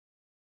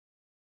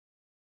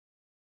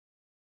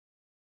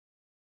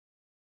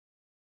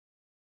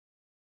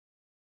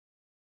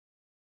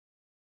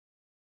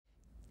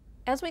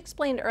As we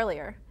explained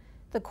earlier,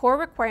 the core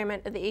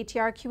requirement of the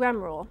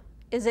ATR-QM rule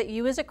is that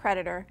you as a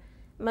creditor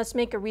must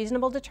make a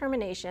reasonable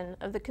determination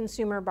of the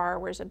consumer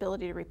borrower's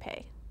ability to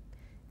repay.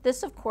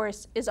 This, of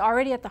course, is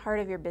already at the heart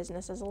of your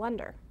business as a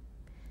lender.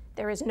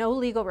 There is no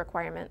legal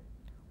requirement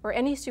or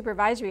any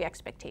supervisory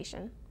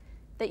expectation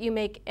that you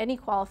make any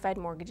qualified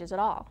mortgages at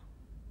all.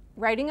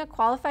 Writing a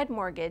qualified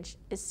mortgage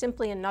is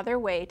simply another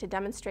way to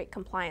demonstrate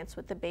compliance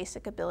with the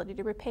basic ability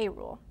to repay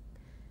rule.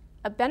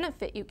 A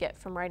benefit you get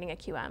from writing a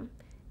QM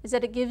is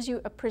that it gives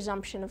you a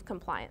presumption of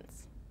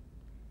compliance.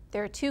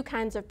 There are two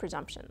kinds of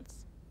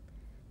presumptions.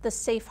 The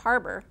safe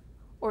harbor,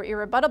 or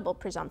irrebuttable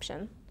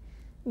presumption,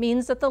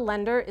 means that the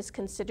lender is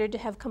considered to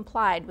have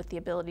complied with the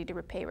ability to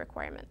repay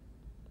requirement.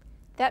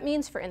 That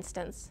means, for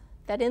instance,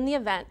 that in the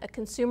event a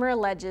consumer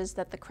alleges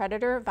that the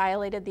creditor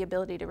violated the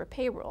ability to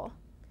repay rule,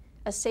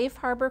 a safe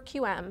harbor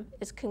QM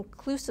is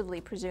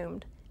conclusively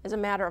presumed, as a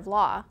matter of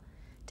law,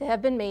 to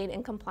have been made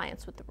in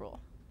compliance with the rule.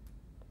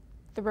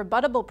 The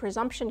rebuttable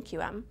presumption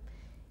QM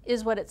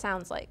is what it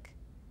sounds like.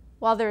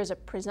 While there is a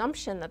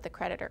presumption that the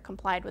creditor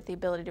complied with the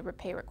ability to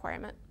repay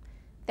requirement,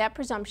 that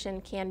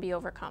presumption can be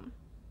overcome.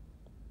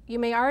 You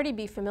may already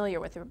be familiar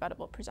with the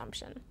rebuttable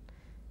presumption.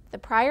 The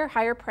prior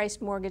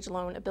higher-priced mortgage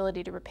loan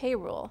ability to repay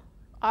rule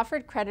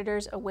offered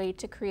creditors a way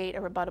to create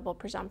a rebuttable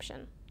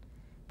presumption,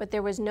 but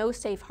there was no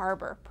safe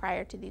harbor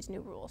prior to these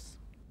new rules.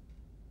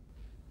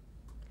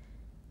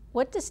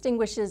 What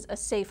distinguishes a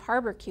safe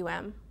harbor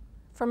QM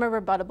from a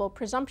rebuttable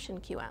presumption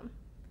QM?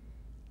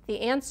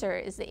 The answer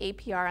is the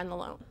APR on the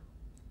loan.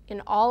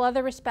 In all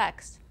other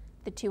respects,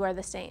 the two are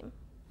the same.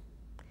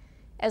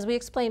 As we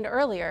explained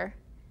earlier,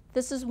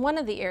 this is one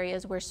of the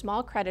areas where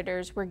small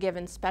creditors were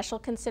given special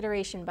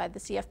consideration by the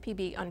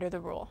CFPB under the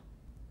rule.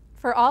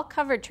 For all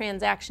covered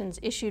transactions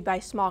issued by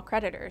small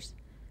creditors,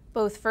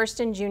 both first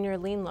and junior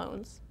lien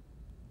loans,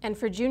 and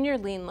for junior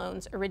lien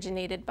loans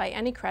originated by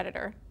any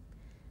creditor,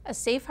 a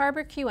safe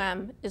harbor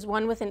QM is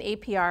one with an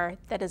APR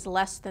that is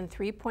less than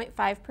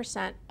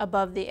 3.5%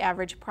 above the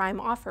average prime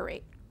offer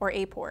rate, or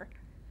APOR.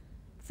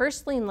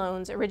 First lien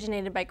loans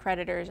originated by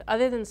creditors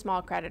other than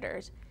small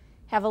creditors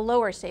have a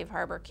lower safe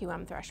harbor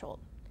QM threshold.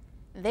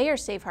 They are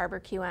safe harbor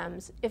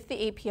QMs if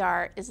the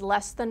APR is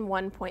less than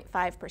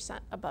 1.5%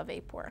 above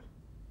APOR.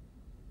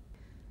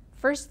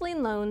 First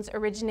lien loans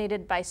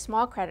originated by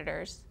small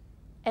creditors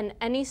and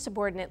any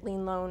subordinate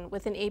lien loan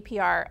with an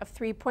APR of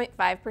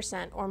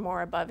 3.5% or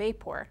more above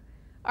APOR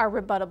are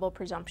rebuttable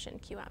presumption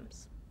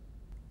QMs.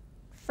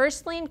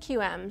 First lien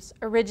QMs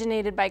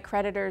originated by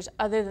creditors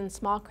other than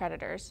small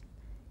creditors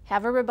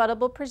have a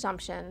rebuttable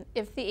presumption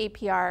if the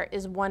APR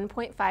is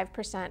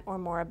 1.5% or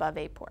more above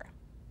APOR.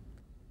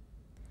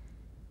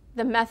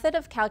 The method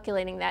of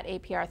calculating that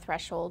APR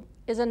threshold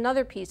is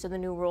another piece of the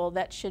new rule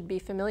that should be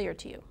familiar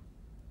to you.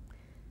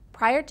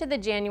 Prior to the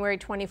January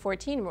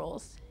 2014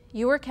 rules,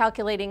 you were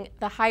calculating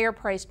the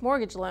higher-priced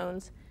mortgage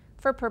loans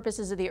for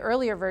purposes of the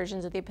earlier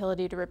versions of the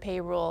ability to repay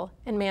rule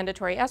and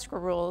mandatory escrow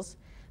rules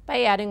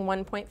by adding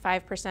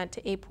 1.5%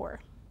 to APOR.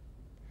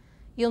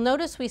 You'll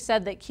notice we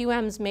said that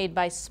QMs made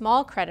by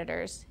small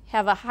creditors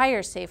have a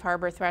higher safe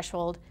harbor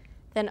threshold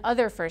than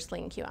other first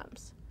lien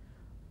QMs.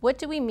 What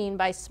do we mean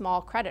by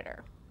small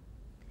creditor?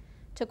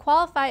 To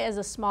qualify as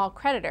a small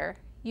creditor,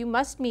 you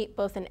must meet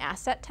both an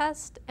asset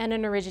test and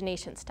an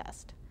originations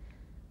test.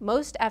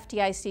 Most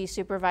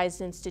FDIC-supervised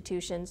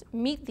institutions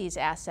meet these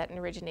asset and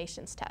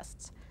originations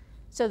tests,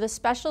 so the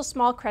special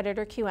small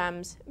creditor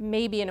QMs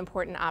may be an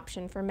important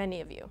option for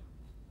many of you.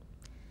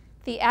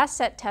 The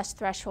asset test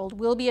threshold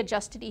will be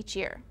adjusted each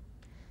year,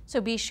 so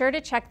be sure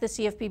to check the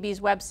CFPB's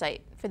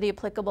website for the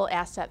applicable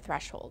asset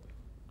threshold.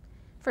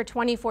 For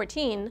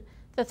 2014,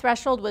 the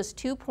threshold was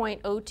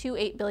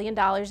 $2.028 billion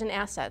in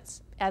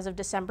assets as of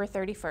December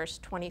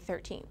 31st,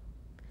 2013.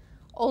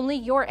 Only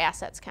your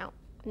assets count,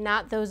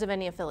 not those of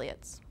any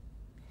affiliates.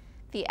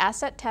 The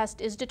asset test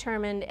is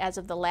determined as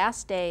of the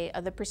last day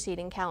of the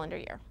preceding calendar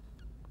year.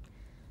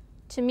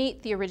 To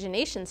meet the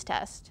originations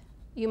test,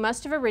 you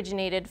must have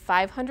originated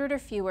 500 or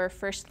fewer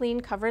first lien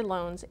covered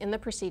loans in the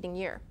preceding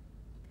year.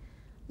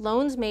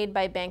 Loans made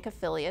by bank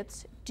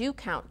affiliates do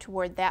count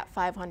toward that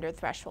 500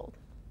 threshold.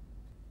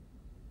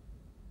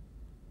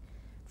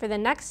 For the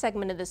next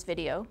segment of this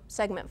video,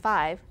 segment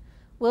 5,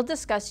 we'll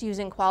discuss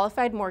using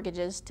qualified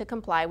mortgages to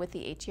comply with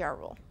the ATR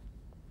rule.